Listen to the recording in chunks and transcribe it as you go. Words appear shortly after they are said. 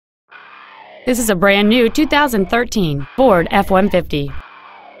This is a brand new 2013 Ford F-150.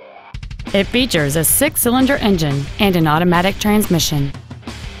 It features a 6-cylinder engine and an automatic transmission.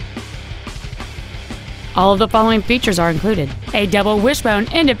 All of the following features are included: a double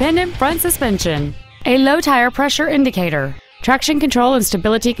wishbone independent front suspension, a low tire pressure indicator, traction control and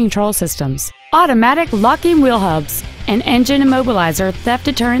stability control systems, automatic locking wheel hubs, an engine immobilizer theft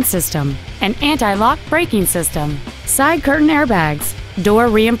deterrent system, an anti-lock braking system, side curtain airbags, door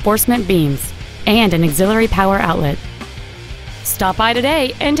reinforcement beams, and an auxiliary power outlet. Stop by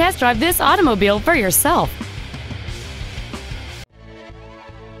today and test drive this automobile for yourself.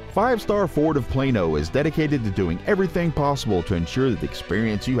 5-Star Ford of Plano is dedicated to doing everything possible to ensure that the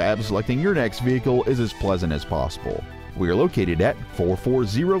experience you have selecting your next vehicle is as pleasant as possible. We are located at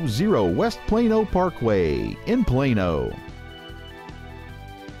 4400 West Plano Parkway in Plano.